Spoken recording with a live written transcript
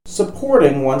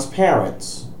Supporting one's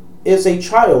parents. Is a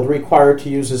child required to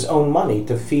use his own money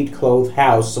to feed, clothe,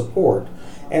 house, support,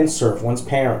 and serve one's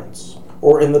parents?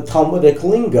 Or in the Talmudic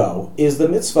lingo, is the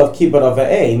mitzvah of Kibbud Av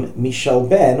Vaeim Mishel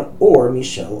Ben or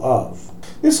Mishel Av?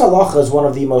 This halacha is one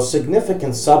of the most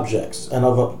significant subjects and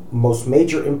of a most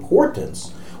major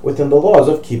importance within the laws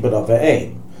of Kibbud Av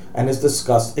Vaeim, and is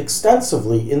discussed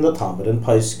extensively in the Talmud and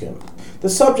Poskim. The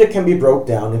subject can be broken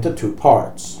down into two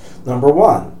parts. Number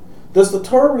one, does the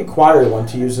Torah require one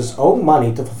to use his own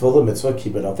money to fulfill the mitzvah of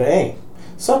Kibbud Av Vaeim?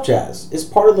 Such as, is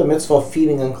part of the mitzvah of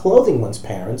feeding and clothing one's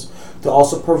parents to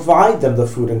also provide them the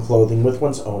food and clothing with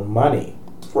one's own money?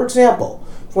 For example,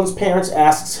 if one's parents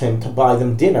asks him to buy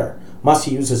them dinner, must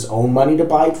he use his own money to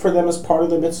buy it for them as part of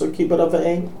the mitzvah of Kibbud Av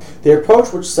Vaeim? The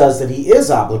approach which says that he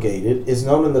is obligated is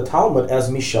known in the Talmud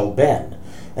as Mishel Ben,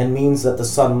 and means that the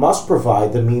son must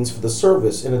provide the means for the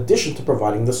service in addition to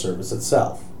providing the service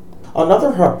itself. Another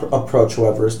approach,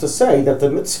 however, is to say that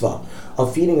the mitzvah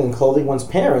of feeding and clothing one's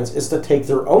parents is to take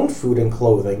their own food and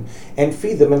clothing and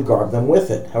feed them and guard them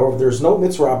with it. However, there is no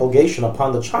mitzvah obligation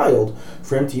upon the child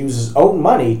for him to use his own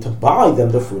money to buy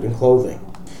them the food and clothing.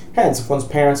 Hence, if one's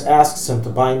parents asks him to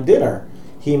buy him dinner,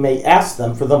 he may ask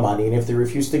them for the money, and if they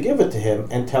refuse to give it to him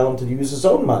and tell him to use his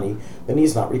own money, then he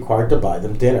is not required to buy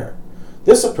them dinner.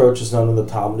 This approach is known in the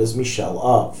Talmud as Mishel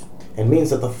Av, and means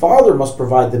that the father must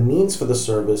provide the means for the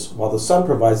service while the son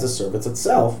provides the service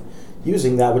itself,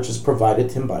 using that which is provided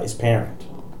to him by his parent.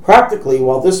 Practically,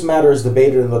 while this matter is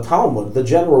debated in the Talmud, the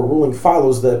general ruling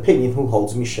follows the opinion who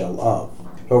holds Mishel Av.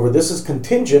 However, this is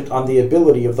contingent on the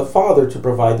ability of the father to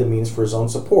provide the means for his own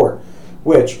support,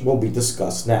 which will be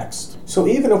discussed next. So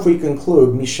even if we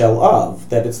conclude Mishel Av,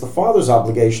 that it's the father's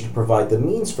obligation to provide the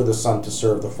means for the son to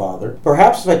serve the father,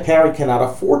 perhaps if a parent cannot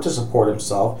afford to support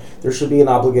himself, there should be an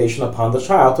obligation upon the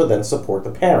child to then support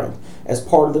the parent, as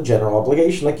part of the general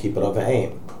obligation of Kibbud Av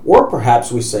Vaeim. Or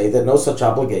perhaps we say that no such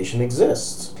obligation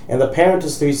exists, and the parent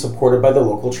is to be supported by the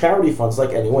local charity funds like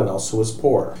anyone else who is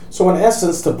poor. So in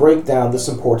essence, to break down this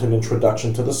important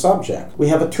introduction to the subject, we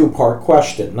have a two-part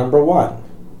question. Number one,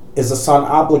 is the son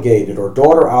obligated or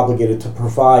daughter obligated to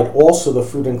provide also the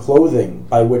food and clothing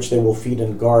by which they will feed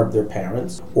and guard their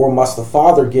parents? Or must the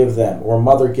father give them or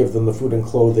mother give them the food and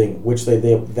clothing which they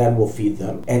then will feed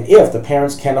them? And if the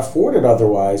parents can't afford it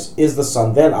otherwise, is the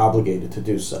son then obligated to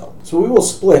do so? So we will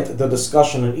split the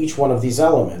discussion in each one of these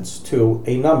elements to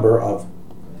a number of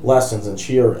lessons and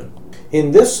shiurim.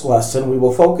 In this lesson, we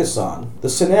will focus on the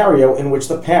scenario in which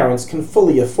the parents can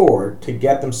fully afford to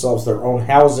get themselves their own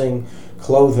housing,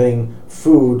 clothing,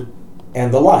 food,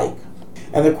 and the like.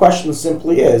 And the question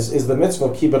simply is the mitzvah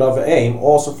of Kibbud Av Vaeim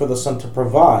also for the son to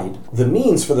provide the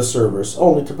means for the service,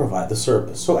 only to provide the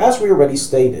service? So as we already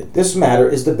stated, this matter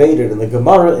is debated in the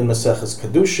Gemara in Maseches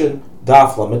Kedushin,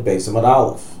 Daf Lamed Beis Amud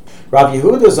Aleph. Rav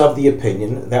Yehuda is of the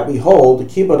opinion that we hold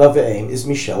Kibbud Av Vaeim is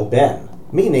Mishel Ben,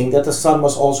 meaning that the son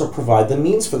must also provide the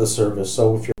means for the service.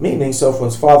 So if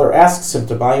one's father asks him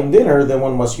to buy him dinner, then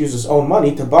one must use his own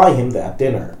money to buy him that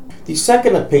dinner. The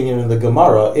second opinion in the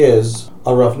Gemara is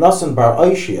a Rav Nassan bar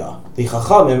Oishia, the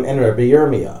Chachamim and Rabbi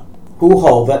Yirmiyah, who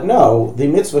hold that no, the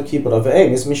mitzvah Kibbud Av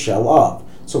Vaeim is Mishel Av,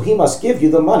 so he must give you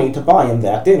the money to buy him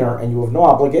that dinner, and you have no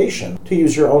obligation to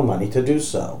use your own money to do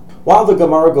so. While the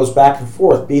Gemara goes back and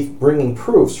forth bringing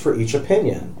proofs for each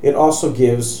opinion, it also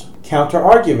gives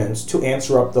counter-arguments to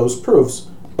answer up those proofs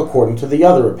according to the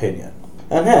other opinion.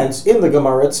 And hence, in the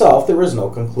Gemara itself, there is no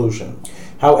conclusion.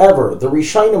 However, the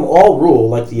Rishonim all rule,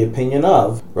 like the opinion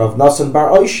of Rav Nassan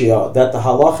bar Oishia, that the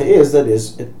halacha is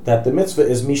that the mitzvah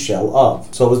is Mishel Av.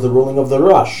 So is the ruling of the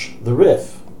Rosh, the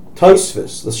Rif,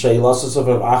 Tosfos, the Sheilasas of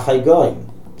Rav Achai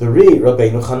Goin, the Ri,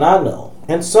 Rabbeinu Chananel.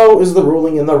 And so is the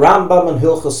ruling in the Rambam and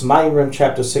Hilchos Maimrim,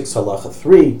 chapter 6, halacha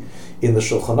 3, in the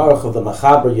Shulchan Aruch of the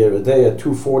Machaber Yeridea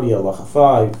 240 halacha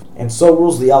 5, and so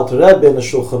rules the Alter Rebbe in the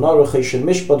Shulchan Aruch Eishin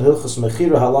Mishpat Hilchos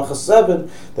Mechira halacha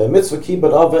 7 that mitzvah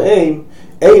Kibbud Av Vaeim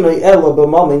einay ela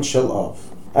b'mamin shel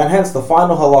av. And hence the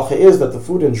final halacha is that the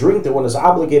food and drink that one is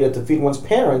obligated to feed one's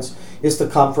parents is to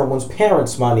come from one's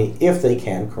parents' money if they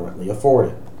can currently afford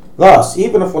it. Thus,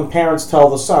 even if when parents tell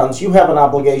the sons, you have an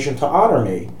obligation to honor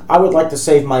me, I would like to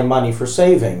save my money for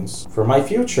savings, for my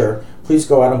future, please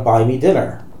go out and buy me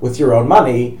dinner. With your own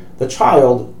money, the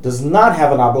child does not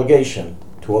have an obligation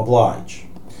to oblige.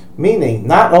 Meaning,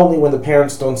 not only when the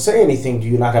parents don't say anything do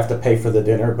you not have to pay for the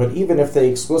dinner, but even if they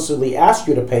explicitly ask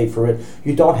you to pay for it,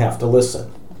 you don't have to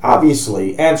listen.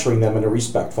 Obviously, answering them in a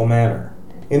respectful manner.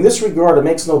 In this regard, it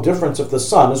makes no difference if the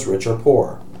son is rich or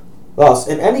poor. Thus,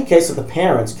 in any case that the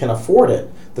parents can afford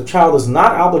it, the child is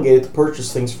not obligated to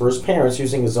purchase things for his parents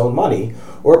using his own money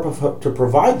or to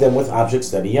provide them with objects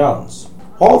that he owns.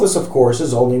 All this, of course,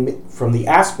 is only from the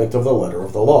aspect of the letter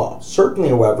of the law. Certainly,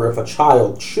 however, if a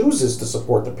child chooses to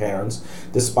support the parents,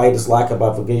 despite his lack of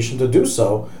obligation to do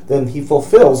so, then he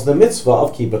fulfills the mitzvah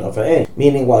of Kibbud Av Vaeim.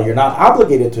 Meaning, while you're not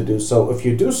obligated to do so, if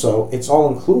you do so, it's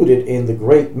all included in the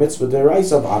great mitzvah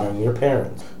deraisa of honoring your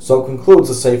parents. So concludes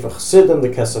the Sefer Chassidim, the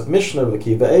Kesef Mishnah, the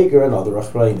Kiva Eger, and other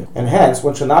Achrayim. And hence,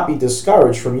 one should not be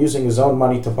discouraged from using his own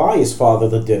money to buy his father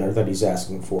the dinner that he's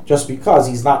asking for, just because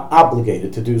he's not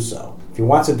obligated to do so. If he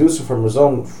wants to do so from his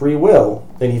own free will,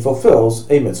 then he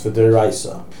fulfills a mitzvah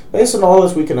deraisa. Based on all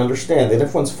this, we can understand that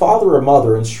if one's father or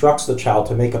mother instructs the child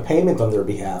to make a payment on their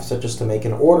behalf, such as to make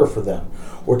an order for them,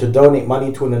 or to donate money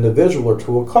to an individual or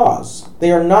to a cause,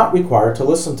 they are not required to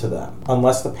listen to them,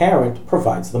 unless the parent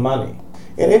provides the money.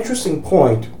 An interesting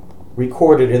point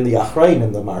recorded in the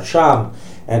Achrayim, the Marsham,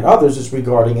 and others is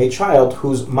regarding a child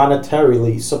who's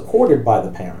monetarily supported by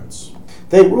the parents.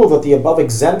 They rule that the above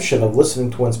exemption of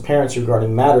listening to one's parents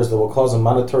regarding matters that will cause a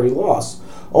monetary loss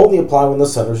only apply when the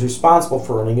son is responsible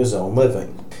for earning his own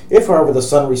living. If, however, the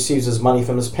son receives his money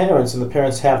from his parents, and the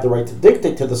parents have the right to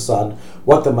dictate to the son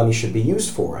what the money should be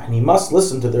used for, and he must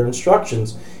listen to their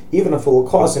instructions, even if it will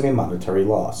cause him a monetary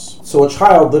loss. So a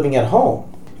child living at home,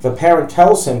 if a parent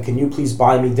tells him, "Can you please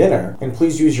buy me dinner, and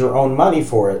please use your own money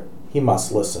for it," he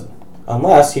must listen,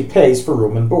 unless he pays for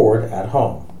room and board at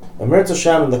home. In Mirz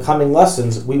Hashem, in the coming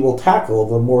lessons, we will tackle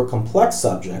the more complex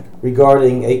subject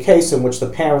regarding a case in which the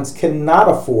parents cannot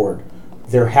afford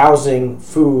their housing,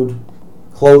 food,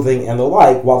 clothing, and the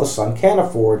like, while the son can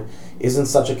afford. Is in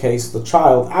such a case the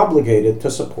child obligated to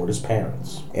support his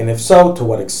parents? And if so, to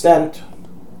what extent?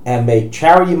 And may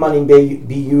charity money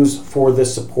be used for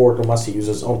this support, or must he use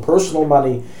his own personal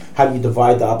money? How do you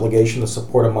divide the obligation to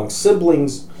support among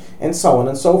siblings? And so on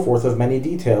and so forth, of many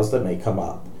details that may come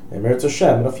up. And Mirz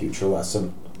Hashem in a future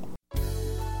lesson.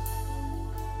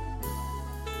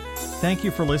 Thank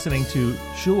you for listening to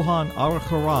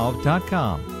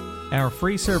ShulchanAruch.com. Our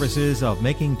free services of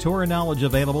making Torah knowledge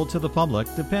available to the public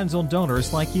depends on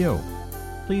donors like you.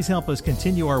 Please help us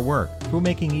continue our work through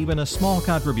making even a small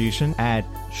contribution at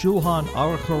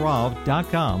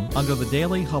ShulchanAruch.com under the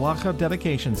Daily Halacha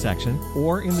Dedication section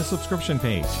or in the subscription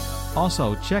page.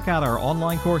 Also, check out our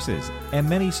online courses and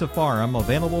many sefarim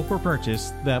available for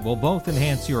purchase that will both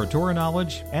enhance your Torah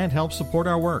knowledge and help support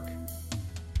our work.